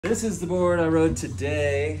This is the board I rode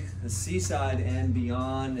today, the Seaside and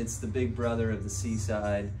Beyond. It's the big brother of the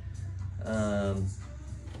Seaside. Kind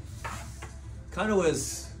of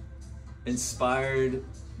was inspired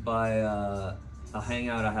by a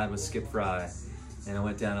hangout I had with Skip Fry. And I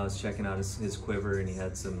went down, I was checking out his quiver, and he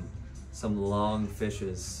had some long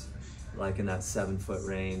fishes, like in that 7-foot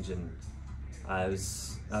range. And I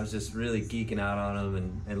was just really geeking out on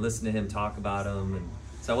them and listening to him talk about them. And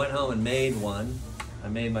so I went home and made one. I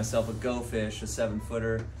made myself a go fish, a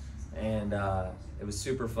 7-footer, and it was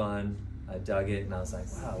super fun. I dug it, and I was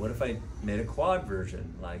like, wow, what if I made a quad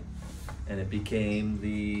version? And it became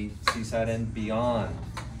the Seaside and Beyond.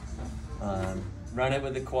 Run it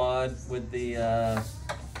with the quad, with the,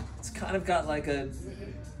 it's kind of got like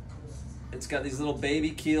it's got these little baby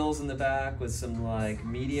keels in the back with some like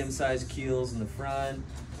medium-sized keels in the front.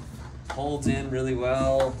 Holds in really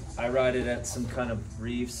well. I ride it at some kind of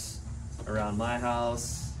reefs around my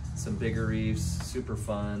house, some bigger reefs, super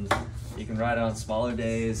fun. You can ride it on smaller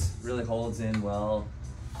days, really holds in well.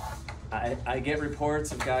 I get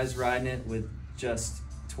reports of guys riding it with just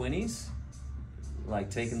 20s,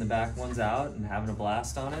 like taking the back ones out and having a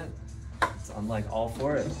blast on it. So I'm like all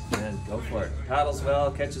for it, man, go for it. Paddles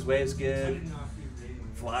well, catches waves good,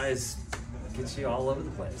 flies, gets you all over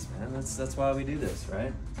the place, man. That's why we do this,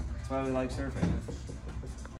 right? That's why we like surfing.